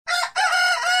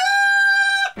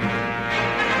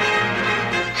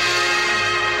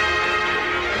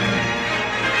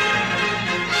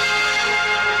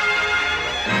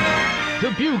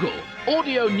Bugle,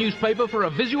 audio newspaper for a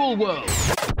visual world.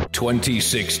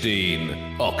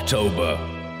 2016, October.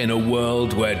 In a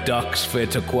world where ducks fear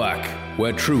to quack,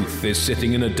 where truth is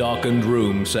sitting in a darkened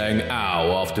room saying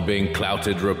ow after being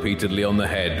clouted repeatedly on the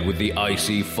head with the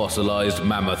icy, fossilized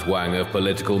mammoth wang of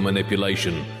political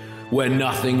manipulation, where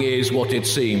nothing is what it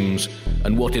seems,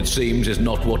 and what it seems is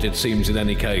not what it seems in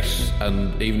any case,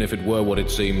 and even if it were what it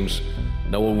seems,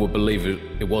 no one would believe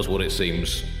it was what it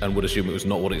seems, and would assume it was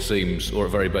not what it seems, or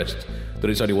at very best, that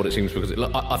it's only what it seems because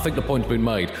I think the point's been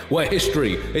made, where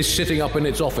history is sitting up in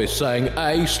its office saying,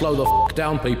 A, slow the f***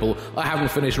 down people, I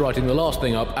haven't finished writing the last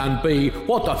thing up, and B,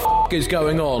 what the f*** is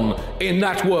going on in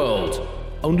that world?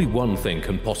 Only one thing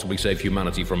can possibly save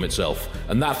humanity from itself,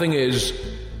 and that thing is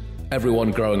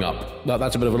everyone growing up. Now,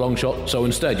 that's a bit of a long shot, so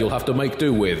instead you'll have to make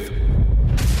do with...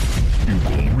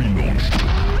 Bugle relaunched.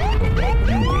 Bugle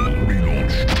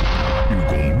relaunched.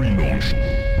 Bugle relaunched.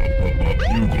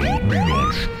 Bugle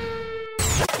relaunched.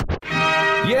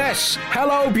 Yes,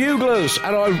 hello buglers,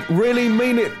 and I really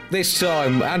mean it this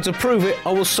time, and to prove it,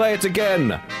 I will say it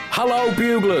again. Hello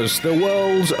buglers, the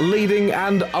world's leading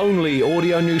and only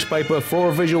audio newspaper for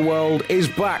a visual world is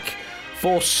back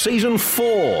for Season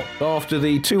 4, after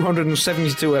the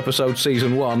 272 episode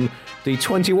Season 1, the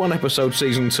 21 episode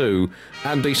Season 2,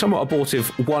 and the somewhat abortive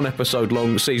 1 episode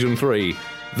long Season 3.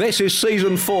 This is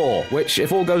Season 4, which,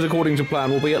 if all goes according to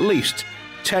plan, will be at least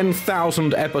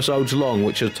 10,000 episodes long,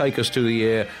 which will take us to the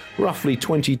year roughly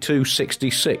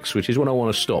 2266, which is when I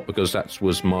want to stop, because that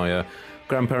was my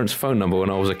grandparents' phone number when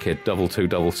I was a kid.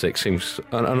 2266 seems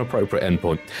an appropriate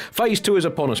endpoint. Phase 2 is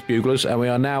upon us, buglers, and we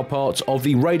are now part of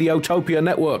the Radiotopia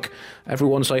network.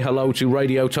 Everyone say hello to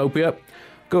Radiotopia.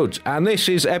 Good. And this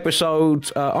is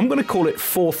episode, I'm going to call it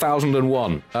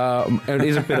 4001. It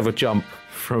is a bit of a jump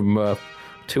from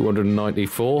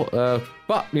 294,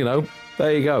 but, you know,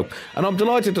 there you go. And I'm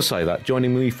delighted to say that,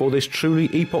 joining me for this truly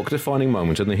epoch-defining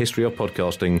moment in the history of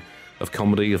podcasting, of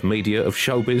comedy, of media, of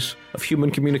showbiz, of human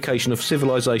communication, of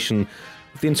civilization,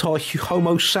 of the entire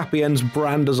Homo sapiens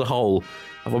brand as a whole.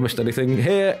 Have I missed anything?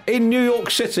 Here in New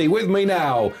York City with me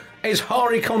now is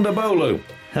Hari Kondabolu.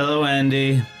 Hello,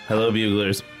 Andy. Hello,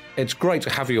 buglers. It's great to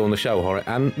have you on the show, Hari.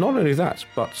 And not only that,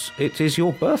 but it is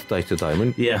your birthday today. I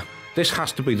mean, yeah. This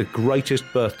has to be the greatest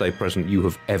birthday present you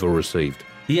have ever received.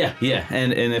 Yeah.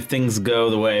 And if things go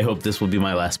the way I hope, this will be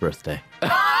my last birthday.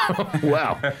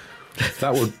 Wow.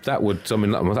 That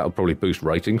would probably boost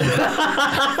ratings.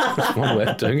 That's one way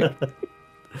of doing it.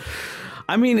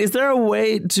 I mean, is there a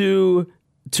way to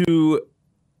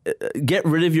get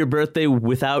rid of your birthday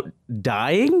without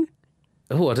dying?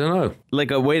 Oh, I don't know. Like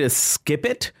a way to skip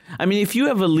it? I mean, if you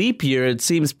have a leap year, it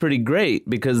seems pretty great,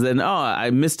 because then, I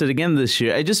missed it again this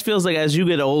year. It just feels like as you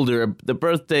get older, the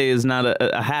birthday is not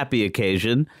a happy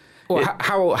occasion. Well,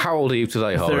 how old are you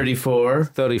today, Hari? 34.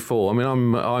 34. I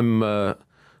mean,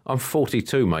 I'm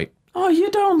 42, mate. Oh,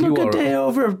 you don't look a day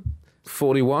over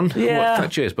 41. Yeah. Well,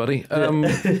 cheers, buddy.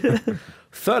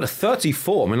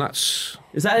 34. I mean, that's.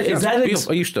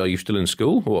 Are you still in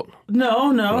school? Or what?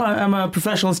 No. I'm a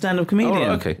professional stand-up comedian.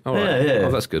 Oh, okay. All right. Yeah.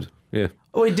 Oh, that's good. Yeah.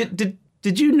 Oh, wait,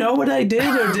 did you know what I did,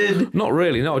 or did? Not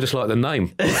really. No, I just like the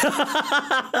name.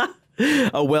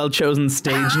 A well-chosen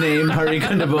stage name, Hari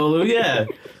Kondabolu. Yeah.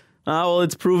 Well,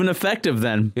 it's proven effective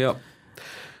then. Yep.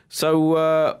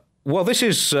 So. Well, this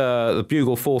is the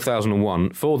Bugle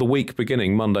 4001 for the week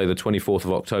beginning Monday, the 24th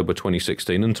of October,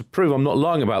 2016. And to prove I'm not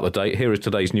lying about the date, here is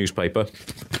today's newspaper.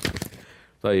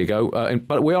 There you go.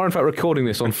 But we are, in fact, recording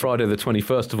this on Friday, the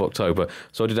 21st of October,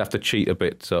 so I did have to cheat a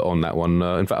bit on that one.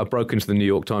 In fact, I broke into the New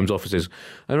York Times offices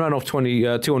and ran off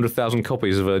 200,000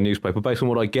 copies of a newspaper based on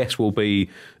what I guess will be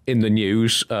in the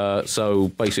news. So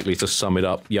basically, to sum it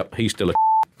up, yep, he's still a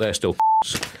they're still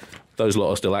those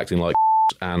lot are still acting like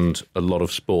and a lot of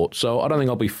sport. So I don't think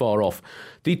I'll be far off.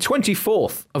 The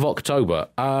 24th of October,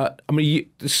 I mean,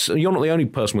 you're not the only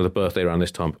person with a birthday around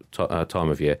this time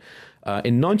of year.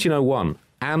 In 1901,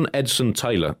 Anne Edson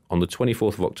Taylor, on the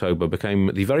 24th of October,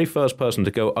 became the very first person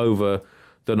to go over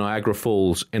the Niagara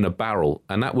Falls in a barrel,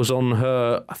 and that was on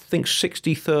her, I think,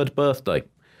 63rd birthday.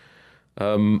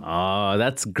 Oh,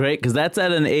 that's great, because that's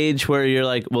at an age where you're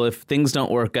like, well, if things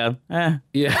don't work out,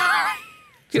 Yeah.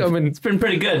 I mean, it's been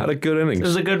pretty good. Had a good innings. It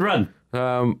was a good run.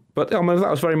 But I mean, that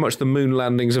was very much the moon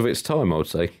landings of its time, I would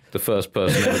say. The first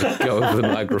person ever to go over the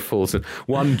Niagara Falls.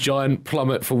 One giant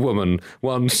plummet for woman,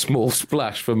 one small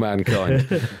splash for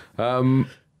mankind.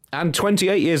 And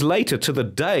 28 years later, to the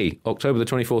day, October the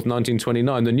 24th,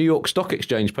 1929, the New York Stock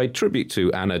Exchange paid tribute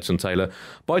to Anne Edson Taylor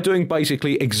by doing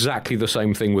basically exactly the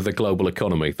same thing with the global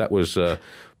economy. That was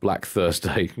Black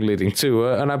Thursday, leading to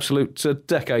an absolute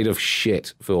decade of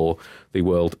shit for the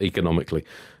world economically.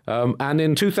 And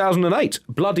in 2008,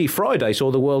 Bloody Friday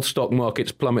saw the world stock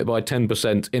markets plummet by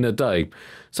 10% in a day.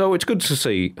 So it's good to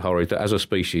see, Horry, that as a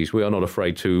species, we are not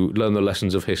afraid to learn the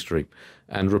lessons of history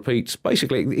and repeat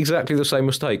basically exactly the same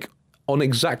mistake on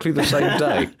exactly the same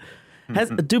day.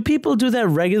 Do people do that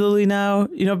regularly now?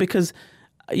 Because...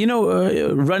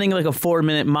 running like a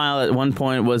 4-minute mile at one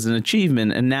point was an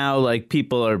achievement, and now like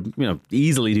people are,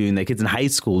 easily doing that. Kids in high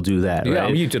school do that. Yeah, right? I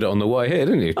mean, you did it on the way here,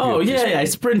 didn't you? Oh, I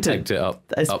sprinted. Tagged it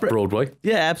up Broadway.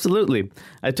 Yeah, absolutely.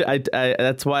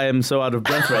 That's why I'm so out of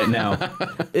breath right now.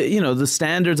 The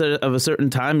standards of a certain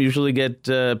time usually get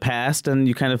passed, and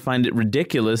you kind of find it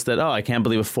ridiculous that, I can't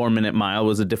believe a 4-minute mile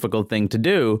was a difficult thing to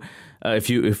do.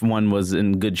 If one was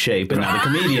in good shape and not a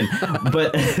comedian.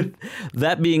 But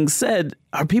that being said,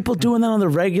 are people doing that on the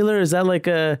regular? Is that like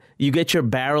you get your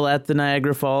barrel at the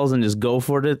Niagara Falls and just go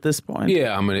for it at this point?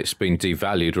 Yeah, I mean, it's been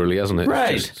devalued, really, hasn't it?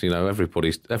 Right. It's just,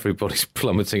 everybody's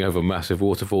plummeting over massive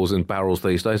waterfalls in barrels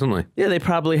these days, aren't they? Yeah, they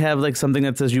probably have like something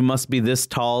that says you must be this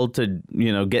tall to,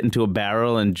 get into a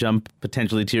barrel and jump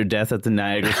potentially to your death at the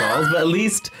Niagara Falls. But at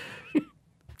least,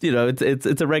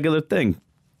 it's a regular thing.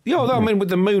 Yeah, although, I mean, with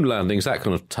the moon landings, that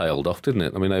kind of tailed off, didn't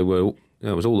it? I mean, they were, it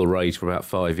was all the rage for about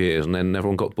 5 years, and then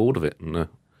everyone got bored of it. And,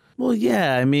 well,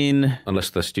 yeah, I mean...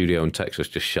 Unless the studio in Texas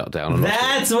just shut down. And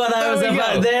that's what I was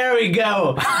about. There we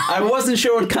go. I wasn't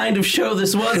sure what kind of show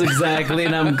this was exactly,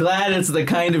 and I'm glad it's the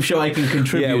kind of show I can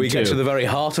contribute to. Yeah, we get to the very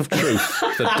heart of truth,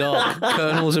 the dark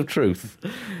kernels of truth.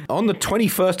 On the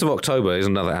 21st of October is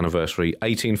another anniversary.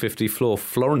 1854,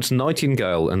 Florence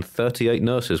Nightingale and 38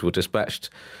 nurses were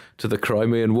dispatched to the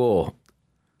Crimean War.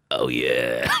 Oh,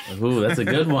 yeah. Ooh, that's a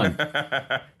good one.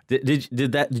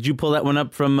 Did you pull that one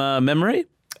up from memory?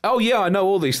 Oh, yeah, I know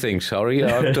all these things, sorry.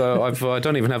 I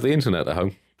don't even have the internet at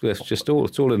home. It's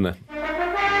all in there.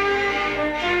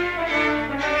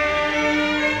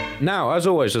 Now, as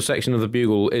always, a section of the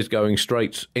Bugle is going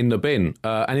straight in the bin.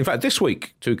 And in fact, this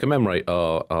week, to commemorate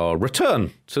our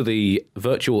return to the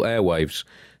virtual airwaves,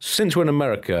 since we're in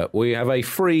America, we have a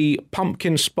free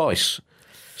pumpkin spice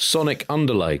sonic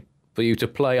underlay for you to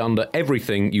play under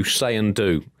everything you say and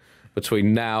do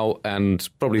between now and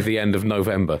probably the end of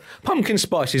November. Pumpkin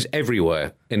spice is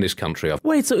everywhere in this country.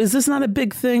 Wait, so is this not a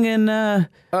big thing in the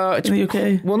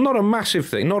UK? Well, not a massive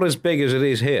thing, not as big as it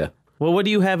is here. Well, what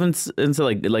do you have in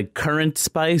like currant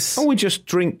spice? Oh, we just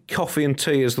drink coffee and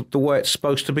tea as the way it's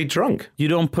supposed to be drunk. You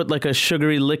don't put like a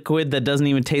sugary liquid that doesn't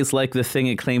even taste like the thing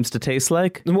it claims to taste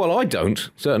like? Well, I don't,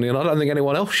 certainly, and I don't think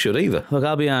anyone else should either. Look,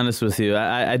 I'll be honest with you.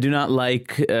 I do not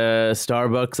like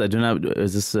Starbucks. I do not...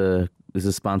 Is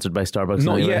this sponsored by Starbucks?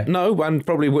 Not yet, no, and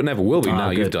probably never will be now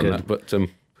you've done that. But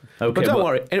okay, but don't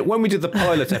worry. When we did the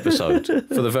pilot episode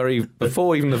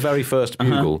before even the very first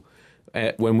Bugle,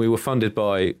 when we were funded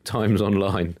by Times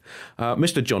Online,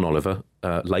 Mr. John Oliver,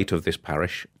 late of this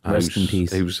parish, rest in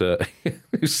peace, who's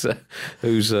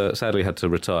sadly had to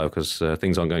retire because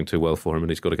things aren't going too well for him,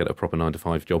 and he's got to get a proper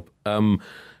 9-to-5 job.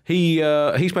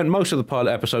 He spent most of the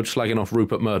pilot episode slagging off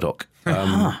Rupert Murdoch.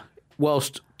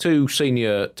 Whilst two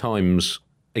senior Times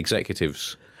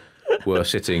executives were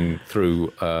sitting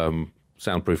through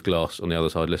soundproof glass on the other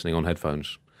side listening on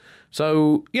headphones.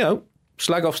 So,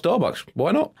 slag off Starbucks.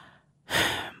 Why not?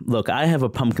 Look, I have a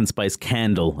pumpkin spice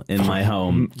candle in my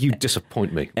home. You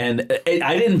disappoint me. And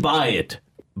I didn't buy it,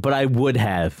 but I would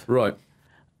have. Right.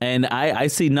 And I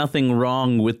see nothing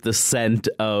wrong with the scent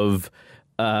of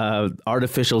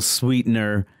artificial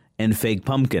sweetener and fake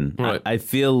pumpkin. Right.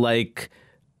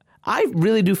 I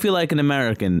really do feel like an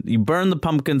American. You burn the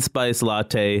pumpkin spice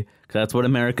latte, 'cause that's what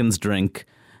Americans drink,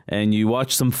 and you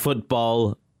watch some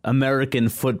football, American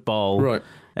football, right?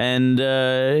 And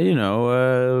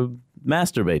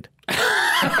masturbate.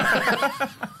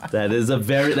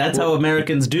 That's how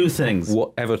Americans do things.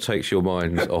 Whatever takes your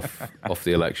mind off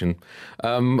the election.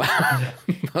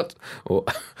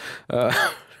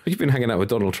 You've been hanging out with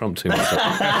Donald Trump too much.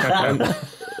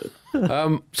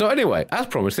 So anyway, as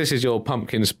promised, this is your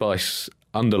pumpkin spice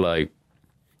underlay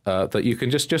that you can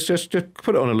just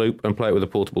put it on a loop and play it with a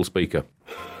portable speaker.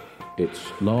 It's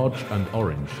large and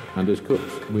orange and is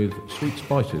cooked with sweet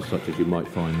spices such as you might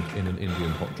find in an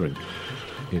Indian hot drink.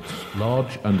 It's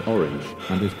large and orange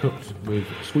and is cooked with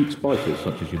sweet spices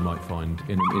such as you might find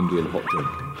in an Indian hot drink.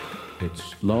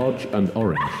 It's large and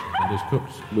orange and is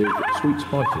cooked with sweet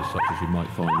spices such as you might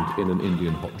find in an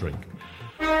Indian hot drink.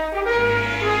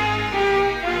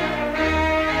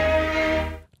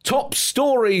 Top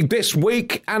story this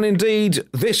week, and indeed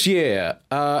this year,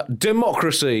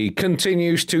 democracy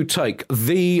continues to take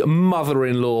the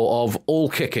mother-in-law of all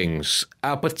kickings,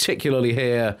 particularly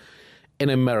here in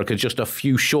America. Just a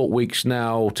few short weeks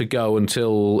now to go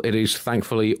until it is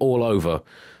thankfully all over.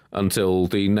 until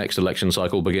the next election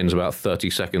cycle begins about 30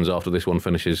 seconds after this one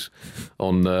finishes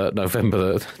on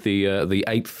November the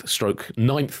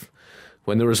 8th/9th,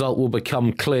 when the result will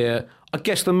become clear. I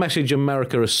guess the message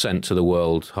America has sent to the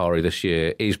world, Hari, this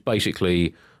year is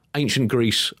basically, ancient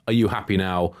Greece, are you happy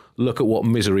now? Look at what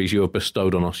miseries you have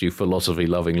bestowed on us, you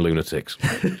philosophy-loving lunatics.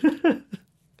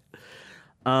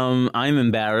 I'm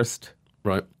embarrassed.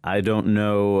 Right. I don't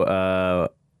know.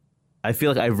 I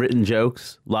feel like I've written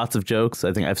jokes, lots of jokes.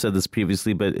 I think I've said this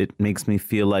previously, but it makes me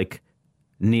feel like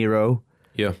Nero.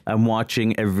 Yeah. I'm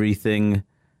watching everything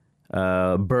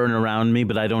burn around me,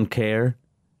 but I don't care.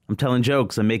 I'm telling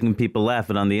jokes. I'm making people laugh.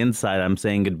 And on the inside, I'm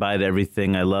saying goodbye to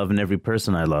everything I love and every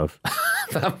person I love.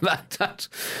 That's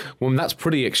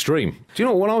pretty extreme. Do you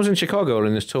know, when I was in Chicago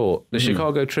on this tour, the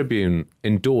Chicago Tribune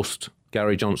endorsed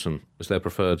Gary Johnson as their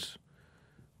preferred,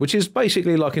 which is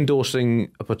basically like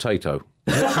endorsing a potato.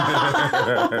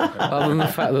 Other than the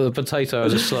fact that the potato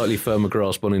has a slightly firmer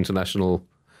grasp on international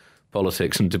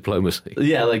politics and diplomacy.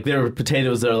 Yeah, like there are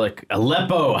potatoes that are like,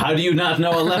 Aleppo, how do you not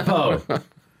know Aleppo?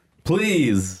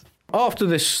 Please. After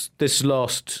this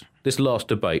last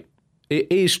debate,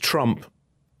 is Trump,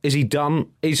 is he done?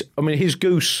 His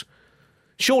goose,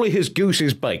 surely his goose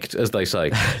is baked, as they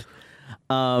say.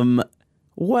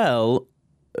 Well,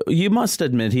 you must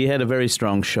admit he had a very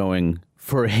strong showing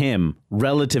for him,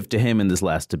 relative to him in this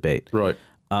last debate. Right.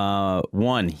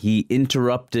 One, he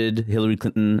interrupted Hillary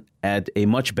Clinton at a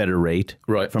much better rate.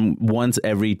 Right. From once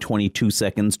every 22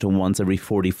 seconds to once every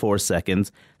 44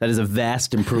 seconds. That is a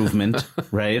vast improvement,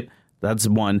 right? That's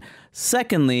one.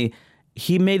 Secondly,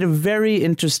 he made a very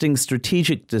interesting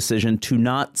strategic decision to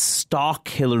not stalk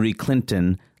Hillary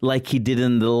Clinton like he did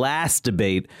in the last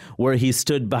debate, where he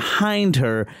stood behind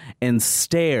her and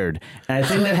stared. And I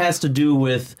think that has to do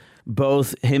with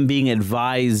both him being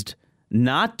advised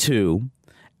not to,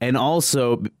 and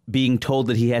also being told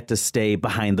that he had to stay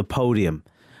behind the podium.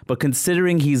 But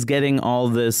considering he's getting all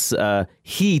this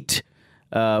heat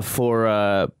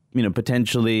for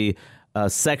potentially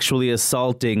sexually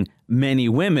assaulting many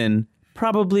women,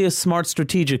 probably a smart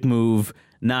strategic move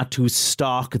not to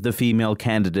stalk the female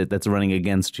candidate that's running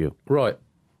against you. Right.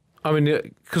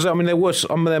 Because there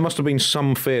must have been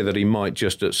some fear that he might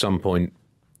just at some point,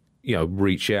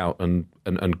 reach out and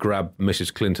grab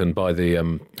Mrs. Clinton by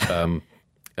the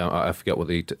I forget what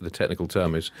the technical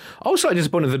term is. I was slightly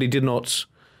disappointed that he did not,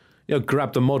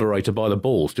 grab the moderator by the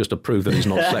balls just to prove that he's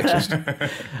not sexist.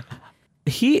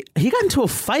 He got into a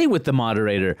fight with the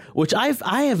moderator, which I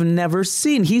have never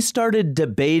seen. He started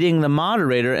debating the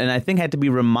moderator, and I think had to be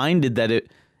reminded that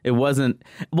it wasn't,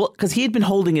 because he had been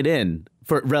holding it in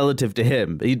for relative to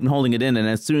him. He'd been holding it in, and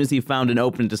as soon as he found an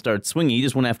opening to start swinging, he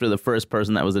just went after the first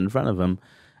person that was in front of him.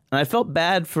 And I felt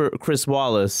bad for Chris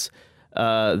Wallace,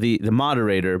 the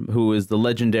moderator, who is the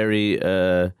legendary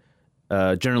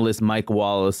journalist Mike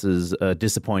Wallace's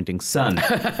disappointing son.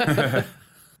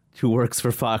 Who works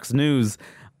for Fox News.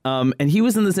 And he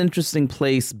was in this interesting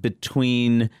place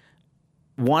between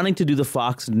wanting to do the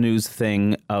Fox News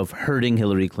thing of hurting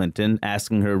Hillary Clinton,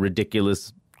 asking her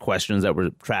ridiculous questions that were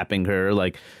trapping her,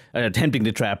 like attempting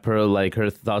to trap her, like her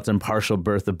thoughts on partial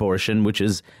birth abortion, which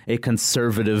is a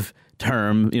conservative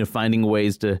term, finding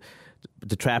ways to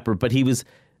trap her. But his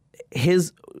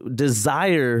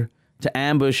desire to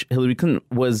ambush Hillary Clinton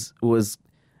was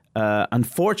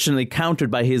unfortunately countered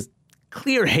by his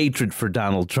clear hatred for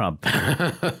Donald Trump.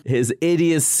 His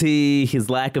idiocy, his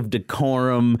lack of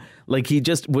decorum, like he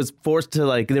just was forced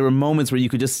to, there were moments where you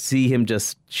could just see him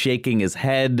just shaking his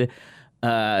head,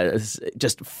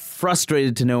 just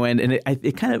frustrated to no end. And I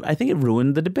think it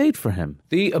ruined the debate for him.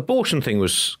 The abortion thing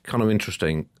was kind of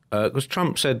interesting because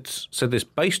Trump said this,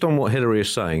 based on what Hillary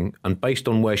is saying and based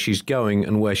on where she's going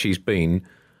and where she's been,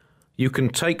 you can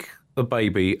take the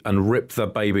baby and rip the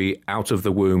baby out of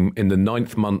the womb in the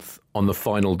 9th month on the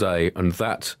final day, and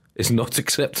that is not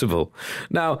acceptable.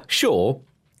 Now, sure,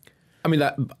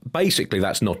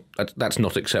 that's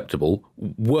not acceptable.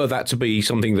 Were that to be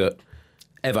something that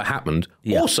ever happened,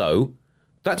 also,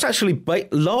 that's actually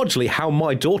largely how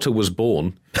my daughter was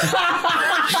born.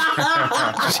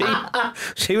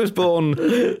 she was born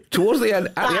towards the end,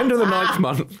 at the end of the 9th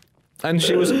month, and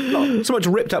she was not so much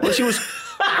ripped up, but she was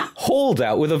hauled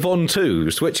out with a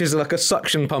ventouse, which is like a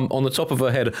suction pump on the top of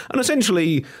her head, and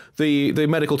essentially the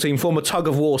medical team form a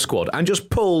tug-of-war squad and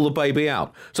just pull the baby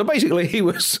out. So basically he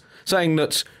was saying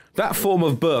that form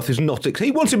of birth is not... He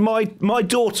wanted my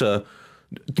daughter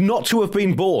not to have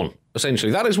been born,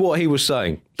 essentially. That is what he was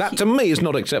saying. That, to me, is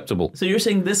not acceptable. So you're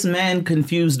saying this man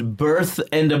confused birth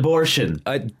and abortion?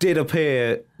 It did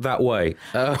appear that way.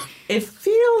 It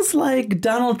feels like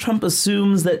Donald Trump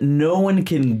assumes that no one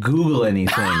can Google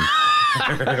anything.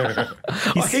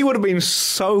 He would have been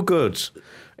so good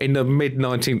in the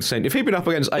mid-19th century. If he'd been up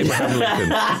against Abraham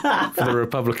Lincoln for the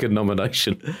Republican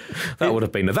nomination, that would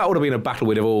have been a battle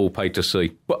we'd have all paid to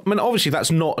see. But I mean, obviously,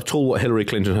 that's not at all what Hillary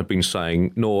Clinton had been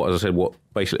saying, nor, as I said, what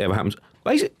basically ever happens.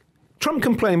 Trump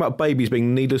complaining about babies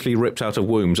being needlessly ripped out of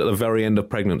wombs at the very end of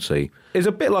pregnancy is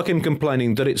a bit like him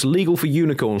complaining that it's legal for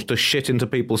unicorns to shit into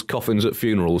people's coffins at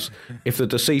funerals if the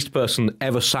deceased person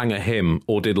ever sang a hymn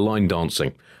or did line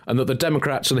dancing, and that the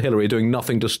Democrats and Hillary are doing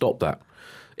nothing to stop that.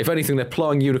 If anything, they're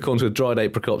plying unicorns with dried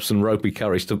apricots and ropey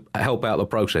curries to help out the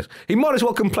process. He might as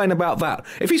well complain about that.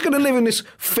 If he's going to live in this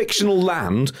fictional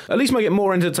land, at least make it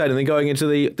more entertaining than going into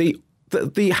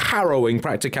the harrowing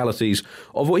practicalities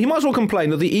of what he might as well complain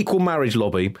that the equal marriage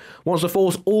lobby wants to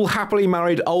force all happily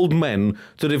married old men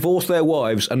to divorce their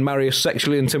wives and marry a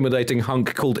sexually intimidating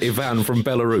hunk called Ivan from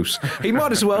Belarus. He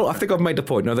might as well, I think I've made the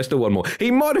point, no, there's still one more.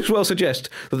 He might as well suggest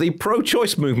that the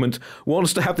pro-choice movement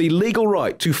wants to have the legal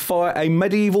right to fire a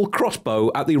medieval crossbow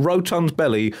at the rotund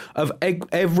belly of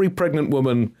every pregnant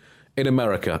woman in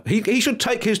America. He should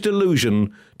take his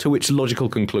delusion to its logical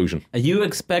conclusion. You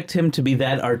expect him to be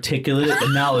that articulate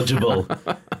and knowledgeable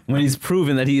when he's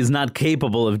proven that he is not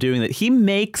capable of doing that. He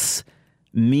makes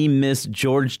me miss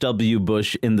George W.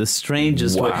 Bush in the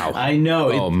strangest way. I know.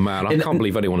 Oh, man, I can't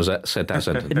believe anyone has said that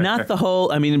sentence. Not the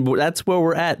whole, I mean, that's where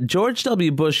we're at. George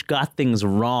W. Bush got things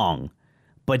wrong,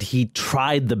 but he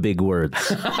tried the big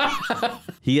words.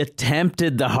 He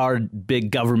attempted the hard, big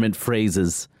government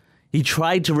phrases. He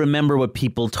tried to remember what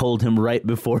people told him right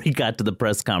before he got to the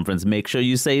press conference. Make sure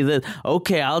you say that.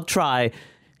 Okay, I'll try.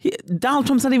 Donald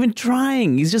Trump's not even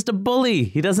trying. He's just a bully.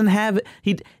 He doesn't have.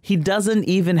 He doesn't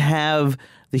even have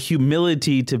the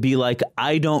humility to be like,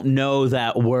 I don't know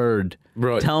that word.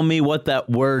 Right. Tell me what that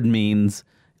word means,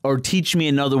 or teach me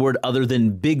another word other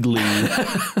than bigly,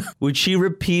 which he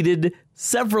repeated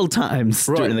several times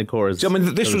during the course. I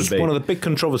mean, this was one of the big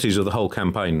controversies of the whole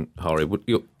campaign, Hari.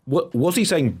 Was he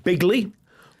saying bigly?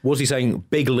 Was he saying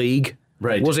big league?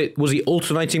 Right. Was he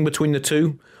alternating between the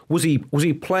two? Was he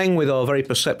playing with our very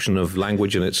perception of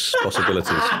language and its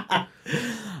possibilities?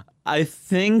 I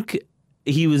think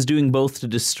he was doing both to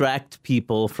distract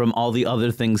people from all the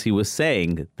other things he was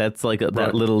saying. That's like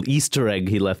that little Easter egg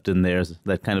he left in there.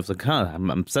 That kind of like, I'm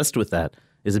obsessed with that.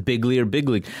 Is it bigly or big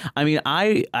league? I mean,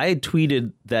 I had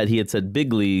tweeted that he had said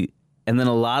bigly, and then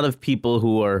a lot of people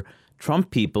who are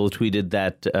Trump people tweeted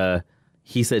that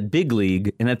he said big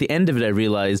league, and at the end of it, I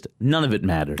realized none of it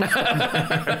mattered.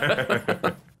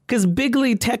 Because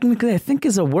bigly, technically, I think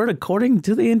is a word according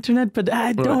to the internet, but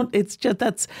I don't. It's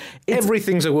just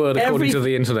everything's a word according to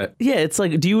the internet. Yeah, it's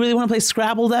like, do you really want to play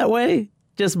Scrabble that way?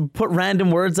 Just put random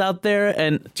words out there,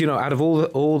 and do you know, out of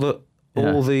all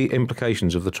the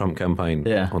implications of the Trump campaign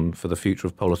for the future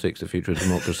of politics, the future of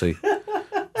democracy,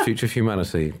 the future of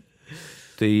humanity,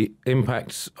 the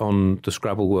impact on the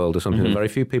Scrabble world is something that very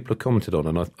few people have commented on,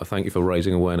 and I thank you for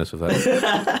raising awareness of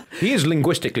that. He is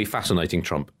linguistically fascinating,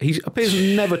 Trump. He appears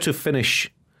never to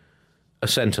finish a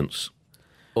sentence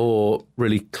or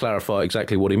really clarify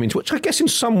exactly what he means, which I guess in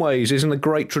some ways is in the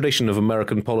great tradition of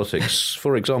American politics.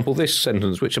 For example, this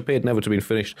sentence, which appeared never to be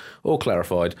finished or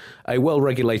clarified: a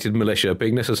well-regulated militia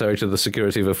being necessary to the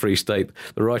security of a free state,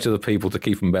 the right of the people to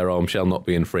keep and bear arms shall not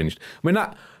be infringed. I mean,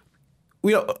 that...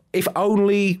 if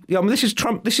only, I mean, this is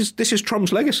Trump. This is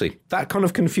Trump's legacy. That kind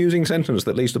of confusing sentence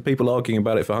that leads to people arguing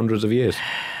about it for hundreds of years.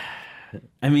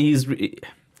 I mean,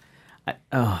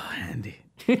 Andy.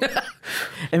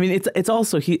 I mean, it's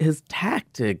also his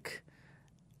tactic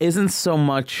isn't so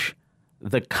much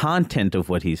the content of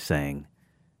what he's saying.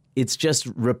 It's just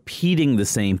repeating the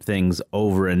same things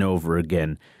over and over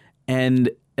again. And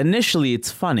initially,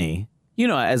 it's funny. You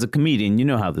know, as a comedian, you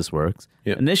know how this works.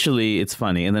 Yep. Initially, it's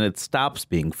funny, and then it stops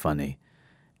being funny.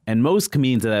 And most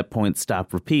comedians at that point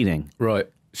stop repeating. Right.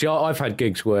 See, I've had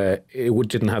gigs where it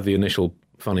didn't have the initial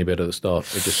funny bit at the start.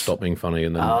 It just stopped being funny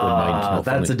and then remained not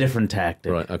funny. That's a different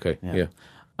tactic. Right, okay, yeah.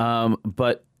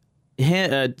 But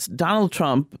Donald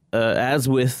Trump, as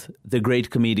with the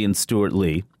great comedian Stuart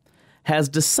Lee, has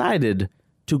decided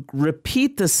to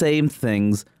repeat the same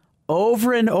things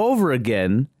over and over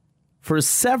again for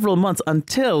several months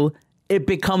until it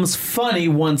becomes funny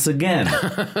once again.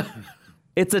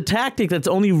 It's a tactic that's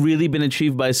only really been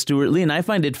achieved by Stuart Lee, and I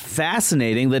find it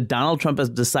fascinating that Donald Trump has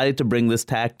decided to bring this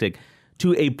tactic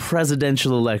to a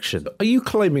presidential election. Are you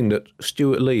claiming that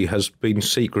Stuart Lee has been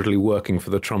secretly working for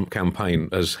the Trump campaign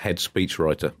as head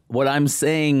speechwriter? What I'm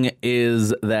saying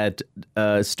is that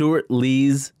Stuart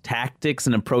Lee's tactics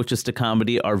and approaches to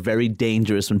comedy are very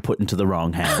dangerous when put into the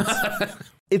wrong hands.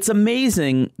 It's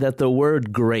amazing that the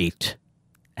word great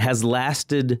has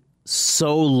lasted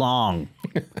so long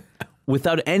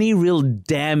without any real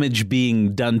damage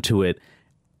being done to it.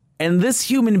 And this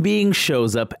human being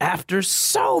shows up after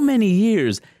so many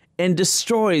years and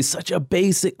destroys such a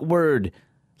basic word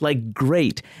like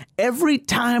great. Every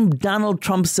time Donald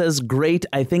Trump says great,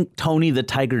 I think Tony the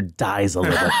Tiger dies a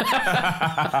little.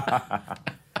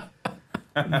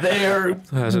 They're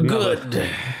good.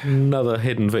 Another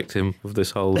hidden victim of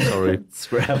this whole story.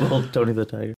 Scrabble, Tony the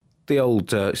Tiger. The old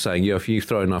saying, if you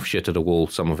throw enough shit at a wall,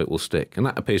 some of it will stick. And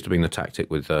that appears to be the tactic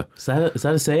with... Is that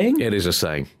a saying? It is a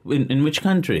saying. In which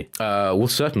country? Well,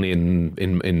 certainly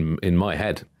in my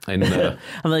head. I'm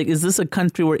like, is this a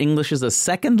country where English is a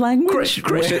second language?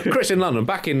 Chris in London,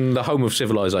 back in the home of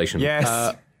civilization.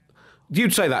 Yes.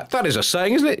 You'd say that. That is a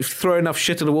saying, isn't it? If you throw enough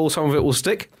shit at a wall, some of it will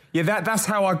stick. Yeah, that's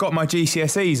how I got my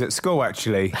GCSEs at school,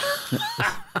 actually.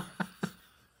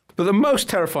 But the most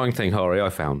terrifying thing, Hari, I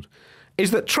found,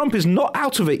 is that Trump is not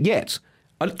out of it yet.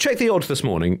 I checked the odds this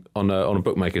morning on a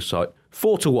bookmaker's site,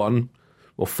 4-1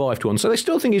 or 5-1. So they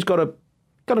still think he's got a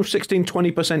kind of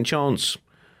 16-20% chance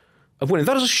of winning.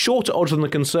 That is a shorter odds than the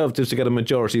Conservatives to get a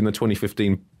majority in the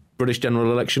 2015 British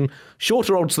general election.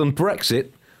 Shorter odds than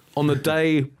Brexit on the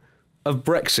day of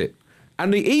Brexit.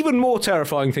 And the even more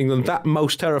terrifying thing than that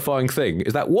most terrifying thing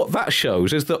is that what that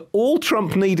shows is that all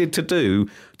Trump needed to do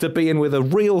to be in with a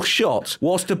real shot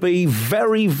was to be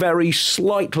very, very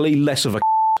slightly less of a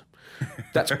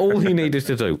That's all he needed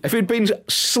to do. If he'd been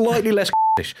slightly less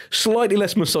slightly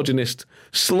less misogynist,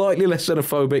 slightly less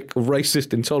xenophobic,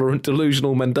 racist, intolerant,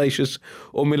 delusional, mendacious,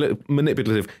 or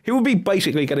manipulative, he would be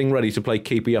basically getting ready to play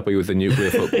keepy-uppy with the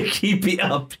nuclear football.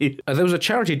 Keepy-uppy. There was a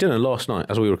charity dinner last night,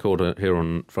 as we record here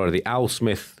on Friday, the Al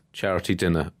Smith charity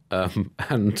dinner,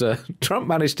 and Trump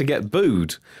managed to get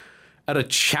booed at a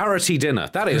charity dinner.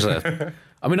 That is a...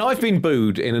 I mean, I've been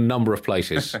booed in a number of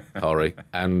places, Hari,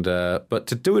 and but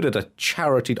to do it at a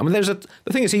charity... I mean, the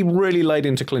thing is, he really laid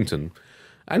into Clinton.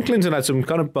 And Clinton had some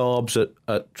kind of barbs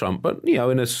at Trump, but, you know,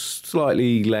 in a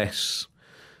slightly less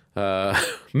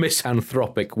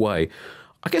misanthropic way.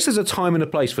 I guess there's a time and a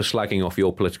place for slagging off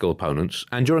your political opponents.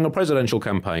 And during a presidential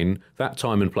campaign, that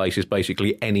time and place is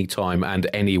basically any time and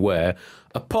anywhere,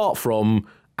 apart from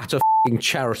at a f***ing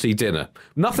charity dinner.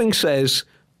 Nothing says,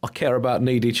 I care about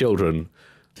needy children,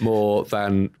 more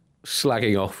than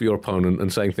slagging off your opponent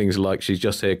and saying things like she's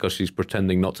just here because she's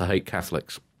pretending not to hate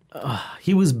Catholics.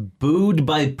 He was booed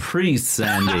by priests,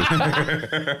 Andy.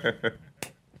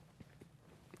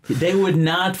 They would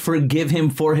not forgive him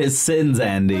for his sins,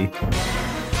 Andy.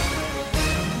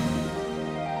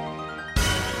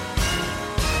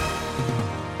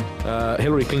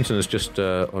 Hillary Clinton has just,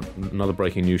 another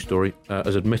breaking news story,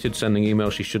 has admitted sending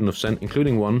emails she shouldn't have sent,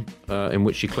 including one in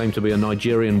which she claimed to be a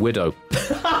Nigerian widow,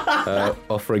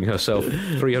 offering herself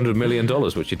 $300 million,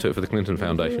 which she took for the Clinton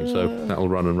Foundation. So that'll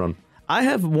run and run. I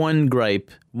have one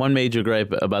major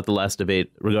gripe about the last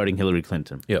debate regarding Hillary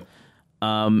Clinton. Yeah.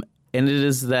 And it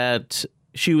is that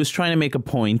she was trying to make a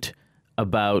point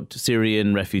about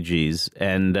Syrian refugees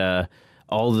and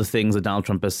all the things that Donald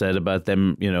Trump has said about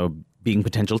them, you know, being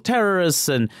potential terrorists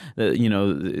and, you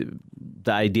know,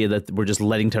 the idea that we're just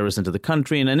letting terrorists into the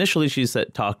country. And initially she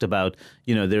talked about,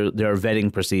 you know, there are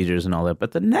vetting procedures and all that.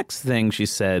 But the next thing she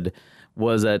said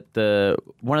was that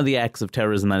one of the acts of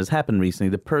terrorism that has happened recently,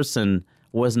 the person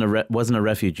wasn't a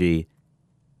refugee.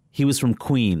 He was from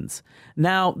Queens.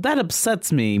 Now, that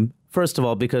upsets me, first of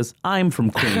all, because I'm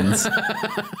from Queens.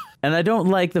 And I don't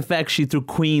like the fact she threw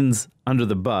Queens under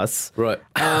the bus. Right.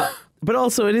 But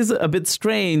also, it is a bit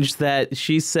strange that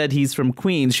she said he's from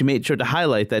Queens. She made sure to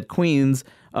highlight that Queens,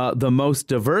 the most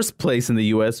diverse place in the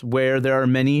U.S. where there are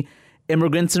many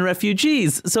immigrants and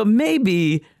refugees. So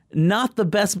maybe not the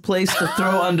best place to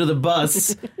throw under the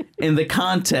bus in the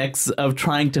context of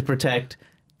trying to protect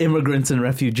immigrants and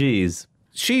refugees.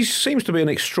 She seems to be an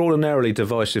extraordinarily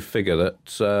divisive figure that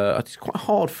it's quite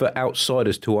hard for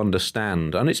outsiders to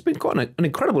understand. And it's been quite an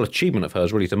incredible achievement of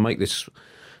hers, really, to make this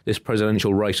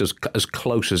presidential race as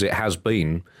close as it has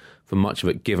been for much of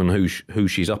it, given who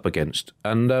she's up against.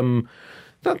 And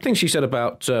that thing she said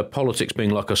about politics being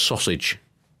like a sausage,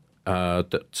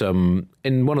 that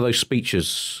in one of those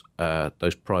speeches,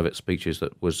 those private speeches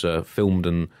that was filmed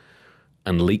and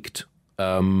leaked,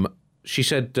 she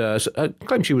said,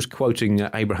 claimed she was quoting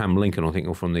Abraham Lincoln, I think,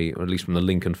 or at least from the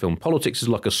Lincoln film. Politics is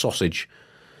like a sausage.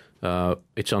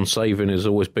 It's unsafe and has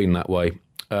always been that way.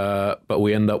 But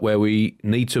we end up where we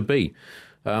need to be.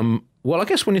 Well, I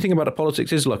guess when you think about it,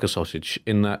 politics is like a sausage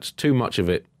in that too much of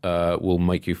it will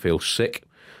make you feel sick.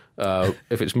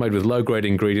 If it's made with low-grade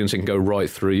ingredients, it can go right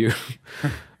through you.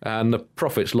 And the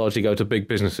profits largely go to big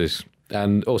businesses.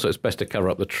 And also it's best to cover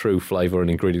up the true flavour and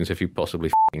ingredients if you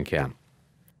possibly can.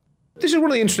 This is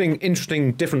one of the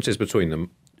interesting differences between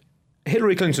them.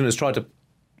 Hillary Clinton has tried to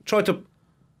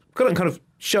kind of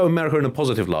show America in a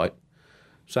positive light,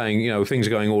 saying, things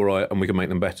are going all right and we can make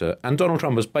them better. And Donald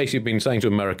Trump has basically been saying to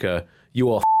America,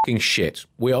 you are fucking shit.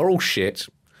 We are all shit,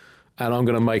 and I'm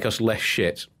going to make us less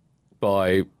shit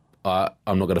by...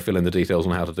 I'm not going to fill in the details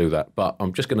on how to do that, but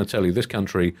I'm just going to tell you this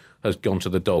country has gone to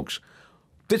the dogs.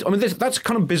 That's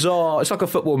kind of bizarre. It's like a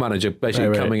football manager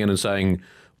basically coming in and saying,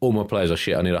 all my players are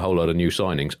shit, I need a whole load of new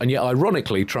signings. And yet,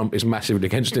 ironically, Trump is massively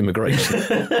against immigration.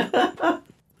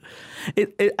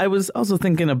 I was also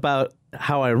thinking about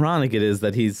how ironic it is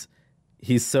that he's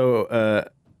so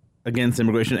against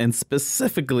immigration, and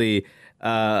specifically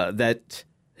that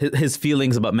his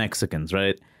feelings about Mexicans,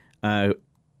 right?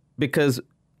 Because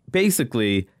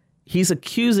basically, he's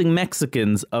accusing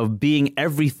Mexicans of being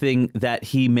everything that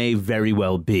he may very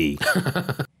well be.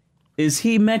 Is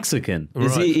he Mexican?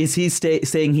 Right. Is he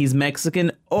saying he's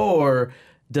Mexican, or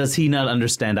does he not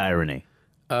understand irony?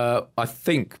 I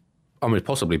think,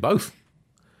 possibly both.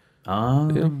 Ah,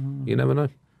 yeah, you never know.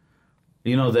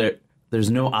 There's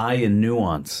no I in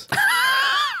nuance,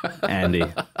 Andy.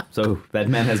 So that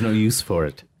man has no use for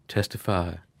it.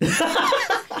 Testify.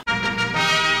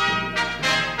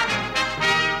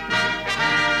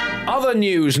 Other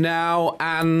news now,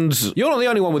 and you're not the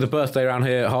only one with a birthday around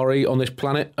here, Hari, on this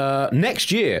planet.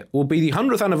 Next year will be the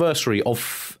 100th anniversary of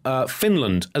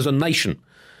Finland as a nation,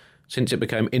 since it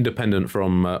became independent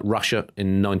from Russia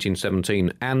in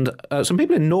 1917. And some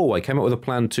people in Norway came up with a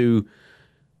plan to,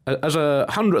 as a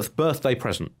 100th birthday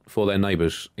present for their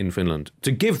neighbours in Finland,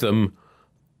 to give them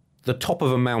the top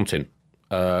of a mountain.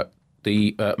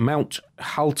 The Mount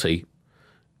Halti,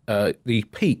 the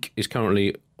peak is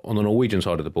currently on the Norwegian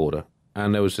side of the border,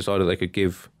 and there was decided they could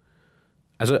give,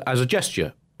 as a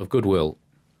gesture of goodwill,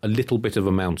 a little bit of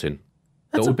a mountain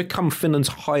that would become Finland's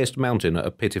highest mountain at a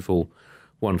pitiful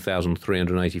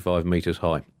 1,385 metres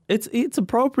high. It's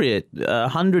appropriate.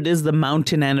 100 is the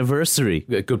mountain anniversary.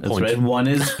 Yeah, good point. That's right. 1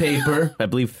 is paper. I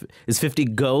believe is 50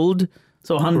 gold.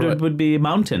 So 100 would be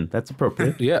mountain. That's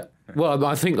appropriate. Yeah. Well,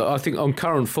 I think on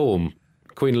current form,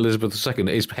 Queen Elizabeth II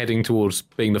is heading towards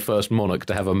being the first monarch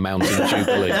to have a mountain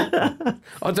jubilee.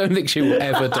 I don't think she will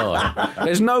ever die.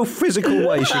 There's no physical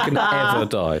way she can ever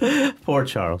die. Poor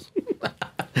Charles.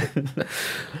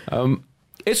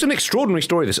 It's an extraordinary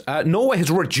story, this. Norway has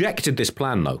rejected this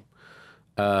plan, though.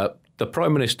 The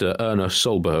Prime Minister, Erna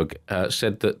Solberg,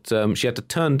 said that she had to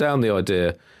turn down the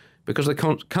idea because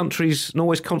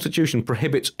Norway's constitution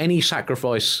prohibits any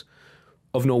sacrifice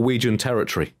of Norwegian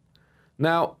territory.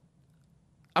 Now,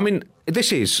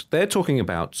 they're talking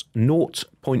about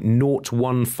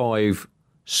 0.015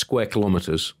 square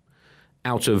kilometres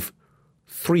out of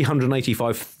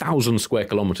 385,000 square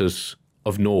kilometres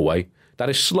of Norway. That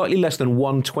is slightly less than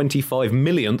 1/25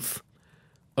 millionth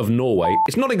of Norway.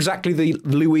 It's not exactly the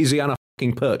Louisiana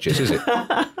fucking Purchase, is it?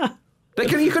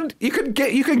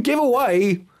 You can give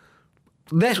away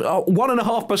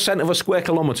 1.5% of a square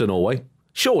kilometre, Norway.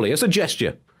 Surely, as a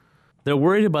gesture. They're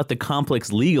worried about the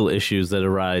complex legal issues that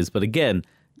arise, but again,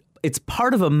 it's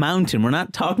part of a mountain. We're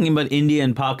not talking about India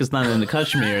and Pakistan and the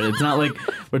Kashmir. It's not like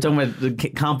we're talking about the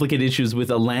complicated issues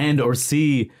with a land or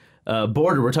sea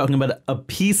border. We're talking about a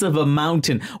piece of a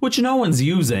mountain, which no one's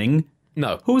using.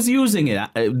 No. Who's using it?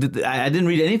 I didn't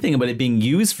read anything about it being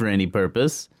used for any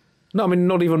purpose. No,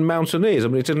 not even mountaineers.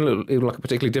 It didn't look like a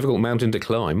particularly difficult mountain to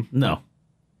climb.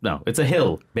 No, it's a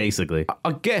hill, basically.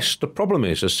 I guess the problem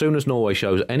is, as soon as Norway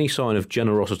shows any sign of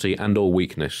generosity and or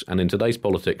weakness, and in today's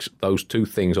politics, those two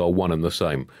things are one and the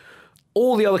same,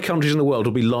 all the other countries in the world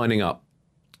will be lining up,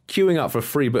 queuing up for a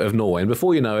free bit of Norway, and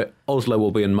before you know it, Oslo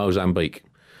will be in Mozambique.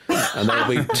 And there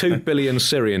will be 2 billion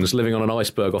Syrians living on an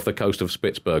iceberg off the coast of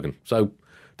Spitsbergen. So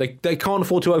they can't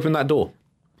afford to open that door.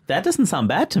 That doesn't sound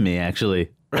bad to me,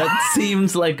 actually. That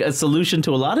seems like a solution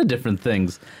to a lot of different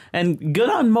things. And good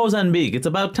on Mozambique. It's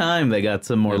about time they got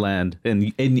some more land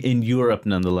in Europe,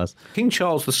 nonetheless. King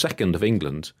Charles II of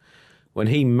England, when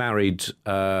he married,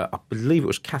 I believe it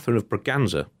was Catherine of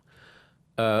Braganza,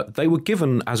 they were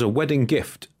given as a wedding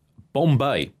gift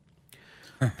Bombay.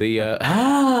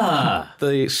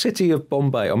 The city of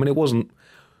Bombay. It wasn't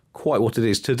quite what it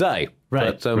is today.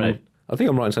 Right, but, right. I think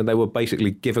I'm right in saying they were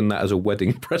basically given that as a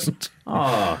wedding present.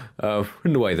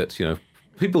 In the way that,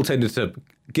 people tended to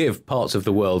give parts of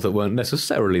the world that weren't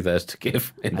necessarily theirs to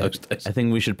give in those days. I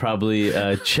think we should probably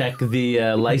check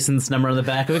the license number on the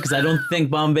back of it, because I don't think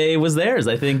Bombay was theirs.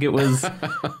 I think it was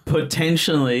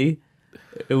potentially,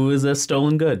 it was a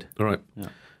stolen good. All right.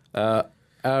 Yeah.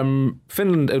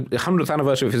 Finland, 100th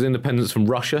anniversary of its independence from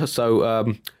Russia,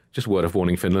 so just a word of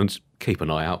warning, Finland, keep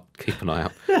an eye out.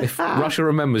 If Russia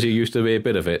remembers you used to be a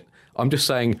bit of it, I'm just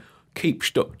saying,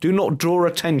 do not draw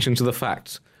attention to the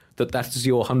fact that that is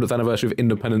your 100th anniversary of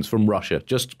independence from Russia.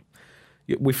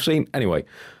 We've seen... Anyway,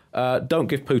 don't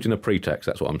give Putin a pretext,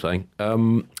 that's what I'm saying.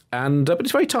 But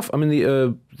it's very tough. I mean,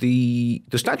 the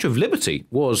Statue of Liberty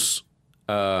was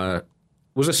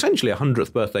essentially a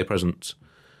 100th birthday present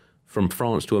from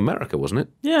France to America, wasn't it?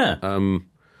 Yeah.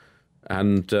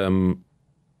 And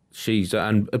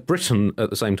Britain at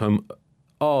the same time,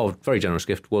 very generous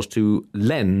gift was to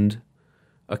lend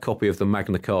a copy of the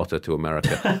Magna Carta to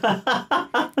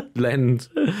America. Lend,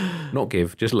 not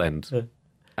give, just lend.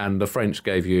 And the French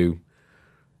gave you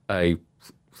a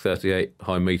 38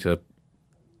 high metre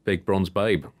big bronze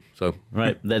babe. So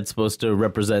right, that's supposed to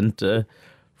represent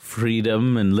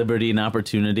freedom and liberty and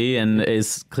opportunity, and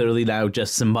is clearly now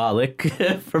just symbolic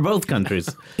for both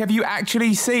countries. Have you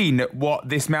actually seen what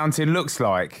this mountain looks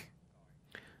like?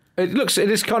 It's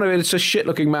a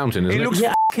shit-looking mountain, isn't it? It looks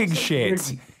fucking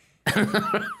shit.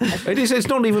 It is. It's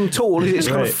not even tall. It's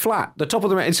kind of flat. The top of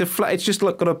the mountain. It's a flat. It's just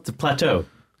got It's a plateau.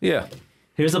 Yeah.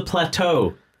 Here's a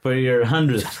plateau for your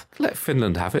 100th. Let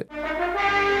Finland have it.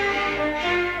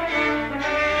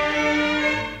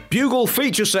 Bugle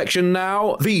feature section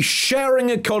now. The sharing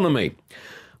economy.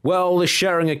 Well, the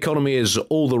sharing economy is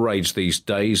all the rage these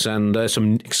days, and there's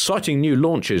some exciting new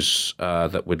launches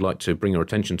that we'd like to bring your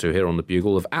attention to here on the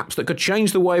Bugle, of apps that could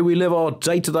change the way we live our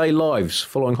day-to-day lives,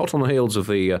 following hot on the heels of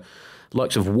the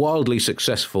likes of wildly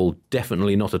successful,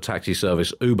 definitely not a taxi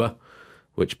service, Uber,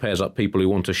 which pairs up people who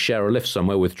want to share a lift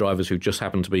somewhere with drivers who just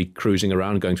happen to be cruising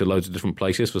around, going to loads of different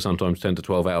places for sometimes 10 to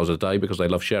 12 hours a day because they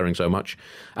love sharing so much.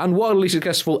 And wildly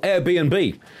successful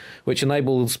Airbnb, which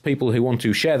enables people who want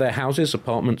to share their houses,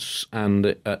 apartments,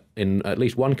 and in at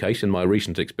least one case, in my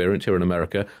recent experience here in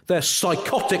America, their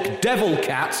psychotic devil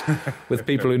cat with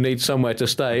people who need somewhere to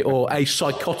stay, or a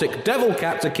psychotic devil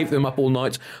cat to keep them up all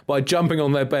night by jumping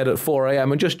on their bed at 4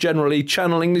 a.m. and just generally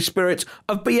channeling the spirit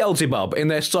of Beelzebub in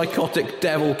their psychotic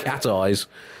devil cat eyes.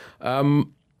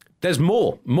 There's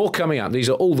more coming out. These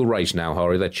are all the rage now,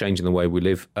 Hari. They're changing the way we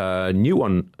live. New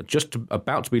one just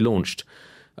about to be launched.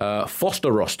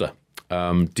 Foster roster.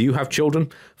 Do you have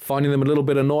children? Finding them a little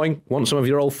bit annoying? Want some of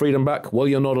your old freedom back? Well,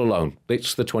 you're not alone.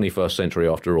 It's the 21st century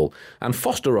after all. And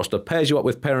Foster roster pairs you up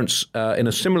with parents in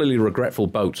a similarly regretful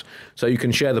boat, so you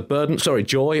can share the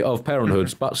joy of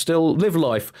parenthood, but still live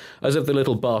life as if the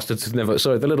little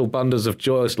bunders of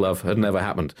joyous love had never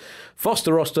happened.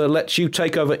 Foster roster lets you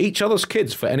take over each other's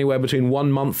kids for anywhere between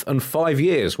 1 month and 5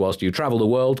 years whilst you travel the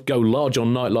world, go large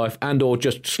on nightlife, and or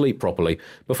just sleep properly,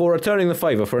 before returning the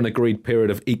favour for an agreed period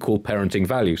of equal parenting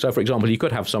value. So, for example, you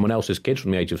could have someone else's kids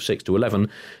from the age of 6 to 11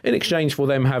 in exchange for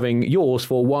them having yours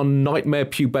for one nightmare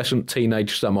pubescent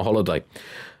teenage summer holiday.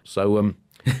 So,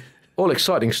 all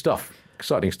exciting stuff.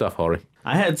 Exciting stuff, Hari.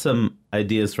 I had some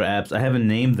ideas for apps. I haven't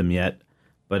named them yet,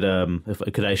 but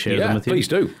could I share them with you? Please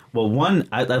do. Well, one,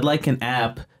 I'd like an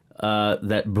app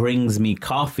that brings me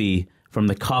coffee from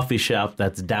the coffee shop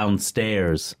that's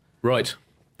downstairs. Right.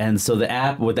 And so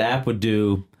what the app would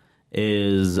do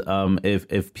is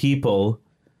if people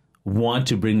want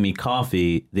to bring me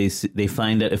coffee, they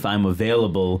find out if I'm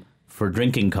available for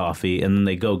drinking coffee, and then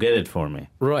they go get it for me.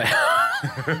 Right.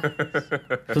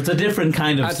 So it's a different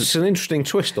kind of... That's an interesting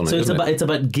twist on it, isn't it? It's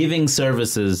about giving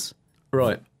services.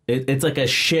 Right. It's like a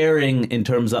sharing in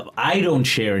terms of I don't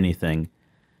share anything,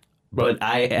 but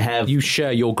I have... You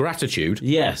share your gratitude.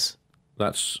 Yes.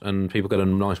 And people get a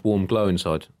nice warm glow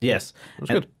inside. Yes.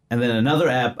 That's good. And then another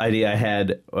app idea I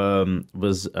had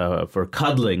was for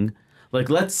cuddling. Like,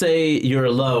 let's say you're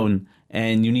alone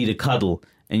and you need a cuddle,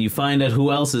 and you find out who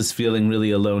else is feeling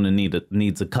really alone and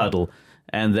needs a cuddle,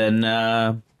 and then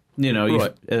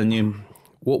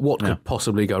What could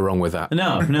possibly go wrong with that?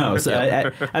 No. So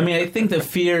I think the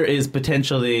fear is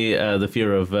potentially the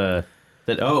fear of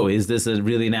is this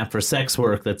really an app for sex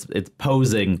work it's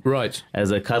posing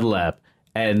as a cuddle app?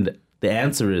 And the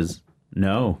answer is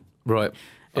no. Right.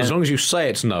 As long as you say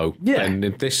it's no, then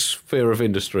in this sphere of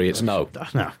industry, it's no.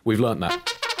 No. We've learnt that.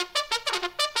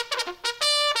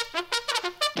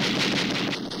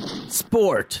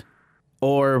 Sport.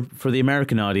 Or, for the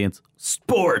American audience,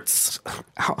 sports.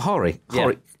 Hari,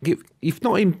 you've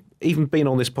not even been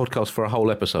on this podcast for a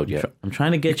whole episode yet. I'm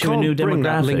trying to get you a new demographic. Bring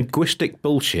that linguistic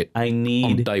bullshit on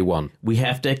day one. We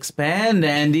have to expand,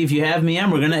 Andy. If you have me on,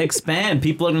 we're going to expand.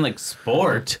 People are going to like,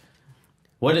 sport?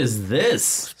 What is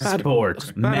this?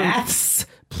 Sport. Maths.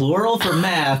 Plural for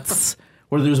maths,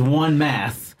 where there's one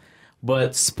math.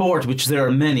 But sport, which there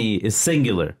are many, is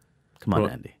singular. Come on,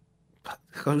 Andy.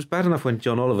 It was bad enough when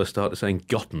John Oliver started saying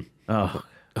gotten. Oh.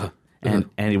 And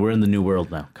Andy, we're in the new world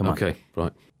now. Come on. Okay,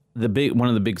 right. one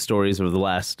of the big stories over the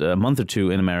last month or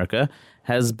two in America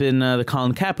has been the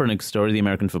Colin Kaepernick story, the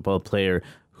American football player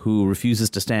who refuses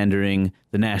to stand during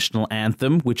the national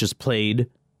anthem, which is played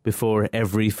before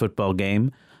every football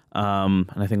game, and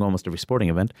I think almost every sporting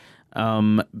event,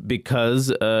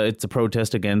 because it's a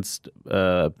protest against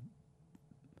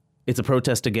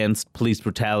police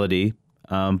brutality.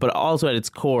 But also at its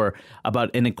core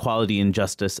about inequality and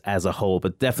justice as a whole,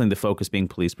 but definitely the focus being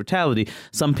police brutality.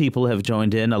 Some people have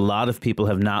joined in. A lot of people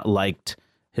have not liked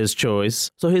his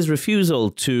choice. So his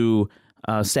refusal to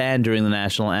stand during the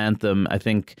national anthem, I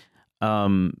think,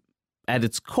 at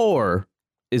its core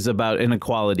is about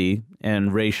inequality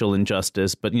and racial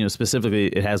injustice. But, specifically,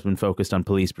 it has been focused on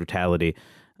police brutality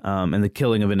and the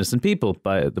killing of innocent people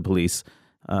by the police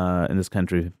in this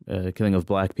country, killing of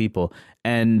black people.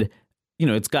 And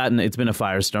it's been a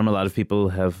firestorm. A lot of people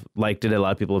have liked it. A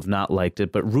lot of people have not liked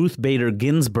it. But Ruth Bader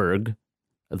Ginsburg,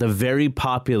 the very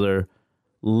popular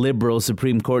liberal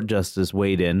Supreme Court justice,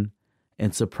 weighed in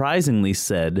and surprisingly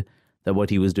said that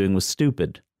what he was doing was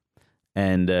stupid.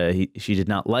 And she did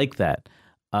not like that,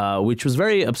 which was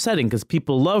very upsetting because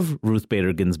people love Ruth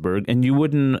Bader Ginsburg. And you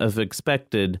wouldn't have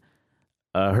expected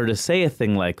her to say a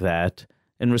thing like that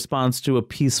in response to a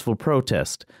peaceful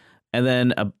protest. And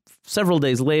then several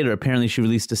days later, apparently she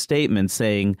released a statement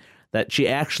saying that she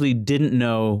actually didn't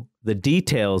know the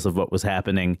details of what was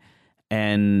happening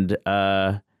and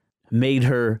made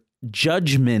her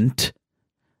judgment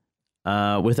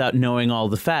without knowing all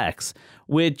the facts,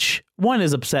 which, one,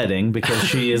 is upsetting because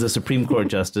she is a Supreme Court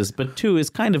justice, but two, is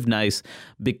kind of nice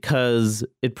because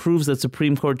it proves that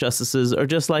Supreme Court justices are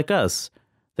just like us.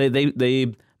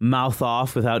 They mouth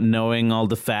off without knowing all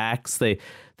the facts. They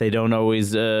don't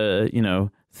always,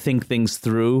 think things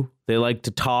through. They like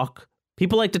to talk.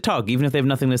 People like to talk, even if they have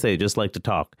nothing to say, just like to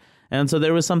talk. And so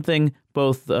there was something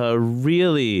both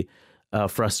really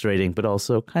frustrating, but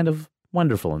also kind of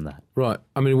wonderful in that. Right.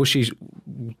 I mean,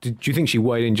 do you think she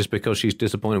weighed in just because she's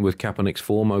disappointed with Kaepernick's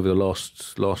form over the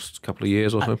last couple of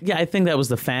years or so? Yeah, I think that was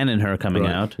the fan in her coming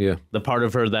out. Yeah. The part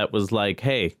of her that was like,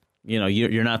 hey,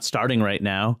 you're not starting right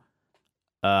now.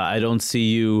 I don't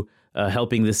see you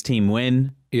helping this team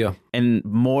win. Yeah. And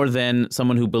more than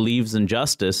someone who believes in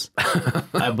justice,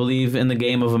 I believe in the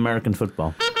game of American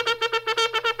football.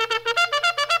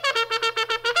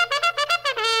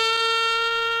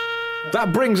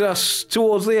 That brings us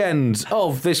towards the end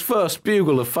of this first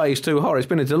Bugle of Phase 2. Horror, it's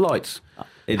been a delight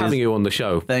having you on the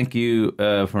show. Thank you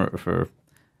for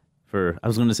I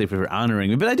was going to say for honoring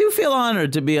me, but I do feel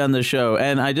honored to be on the show,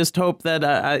 and I just hope that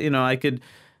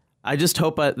I just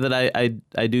hope that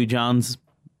I do John's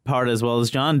part as well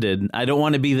as John did. I don't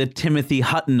want to be the Timothy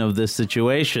Hutton of this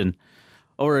situation,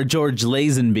 or a George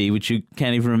Lazenby, which you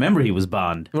can't even remember he was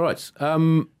Bond. Right.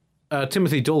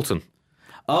 Timothy Dalton.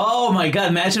 Oh my God!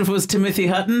 Imagine if it was Timothy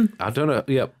Hutton. I don't know.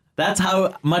 Yep. That's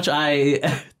how much I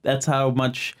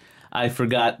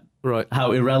forgot. Right.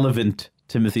 How irrelevant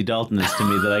Timothy Dalton is to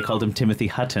me that I called him Timothy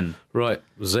Hutton. Right.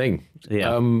 Zing.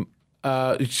 Yeah.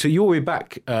 So you'll be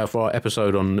back for our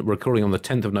episode recording on the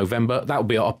 10th of November. That will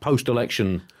be our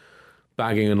post-election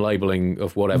bagging and labelling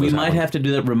of whatever. We might have to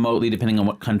do that remotely depending on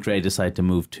what country I decide to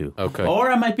move to. Okay.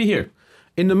 Or I might be here.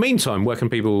 In the meantime, where can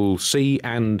people see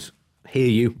and hear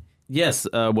you? Yes.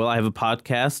 Well, I have a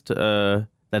podcast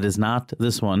that is not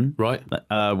this one. Right.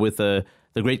 With the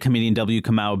great comedian W.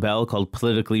 Kamau Bell called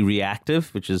Politically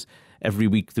Reactive, which is every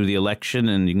week through the election,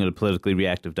 and you can go to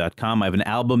politicallyreactive.com. I have an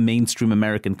album, Mainstream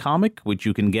American Comic, which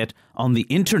you can get on the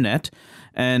internet,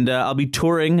 and I'll be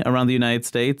touring around the United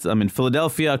States. I'm in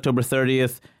Philadelphia, October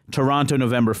 30th, Toronto,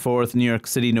 November 4th, New York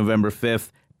City, November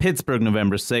 5th, Pittsburgh,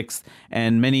 November 6th,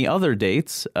 and many other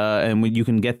dates. And you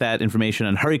can get that information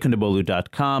on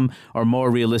hurrykondabolu.com, or more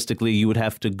realistically, you would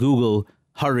have to Google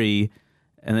Hurry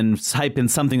and then type in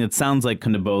something that sounds like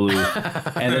Kondabolu,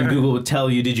 and then Google would tell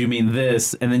you, did you mean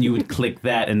this? And then you would click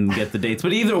that and get the dates.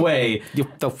 But either way,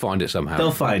 they'll find it somehow.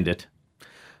 They'll find it.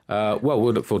 Well,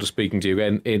 we'll look forward to speaking to you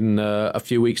again in a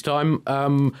few weeks' time.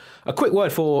 A quick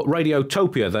word for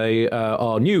Radiotopia. They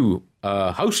are new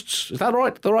hosts. Is that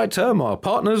right? The right term? Our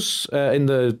partners in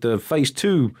the Phase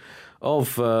 2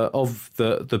 of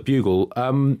the Bugle.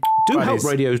 Do help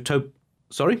Radiotopia.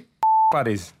 Sorry?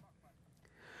 Buddies.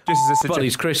 Just as a suggestion.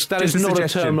 Buddies, Chris, that is not a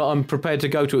term that I'm prepared to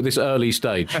go to at this early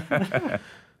stage.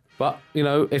 But,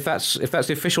 if that's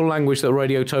the official language that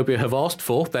Radiotopia have asked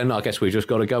for, then I guess we've just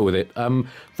got to go with it.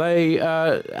 They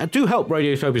do help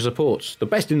Radiotopia supports the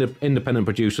best independent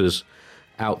producers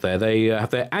out there. They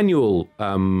have their annual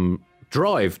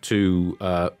drive to...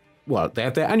 they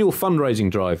have their annual fundraising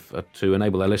drive to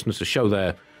enable their listeners to show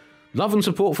their love and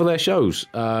support for their shows.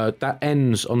 That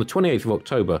ends on the 28th of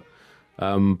October.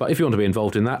 But if you want to be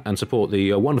involved in that and support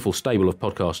the wonderful stable of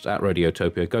podcasts at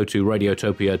Radiotopia, go to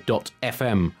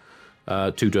radiotopia.fm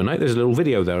to donate. There's a little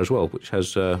video there as well, which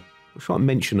has a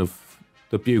mention of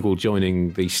the Bugle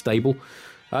joining the stable.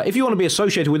 If you want to be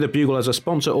associated with the Bugle as a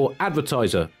sponsor or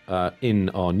advertiser in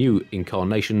our new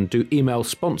incarnation, do email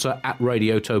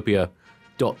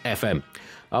sponsor@radiotopia.fm.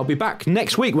 I'll be back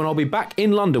next week when I'll be back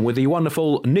in London with the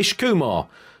wonderful Nish Kumar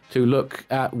to look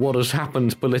at what has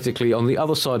happened politically on the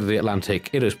other side of the Atlantic.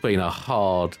 It has been a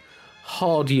hard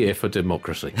year for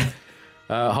democracy.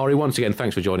 Hari, once again,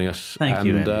 thanks for joining us. Thank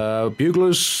you, Andy.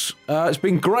 Buglers, it's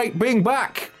been great being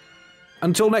back.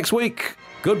 Until next week,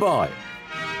 goodbye.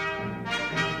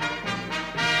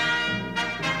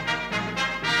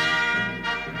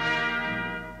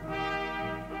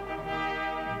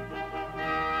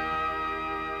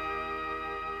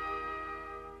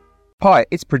 Hi,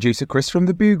 it's producer Chris from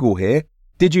The Bugle here.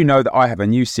 Did you know that I have a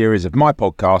new series of my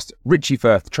podcast, Richie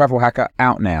Firth Travel Hacker,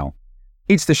 out now?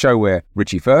 It's the show where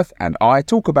Richie Firth and I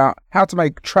talk about how to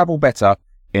make travel better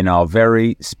in our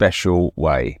very special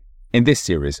way. In this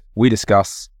series, we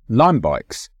discuss Lime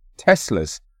bikes,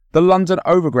 Teslas, the London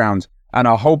Overground, and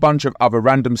a whole bunch of other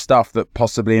random stuff that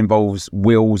possibly involves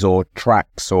wheels or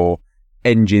tracks or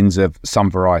engines of some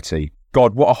variety.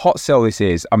 God, what a hot sell this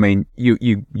is. I mean,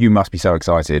 you must be so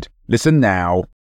excited. Listen now.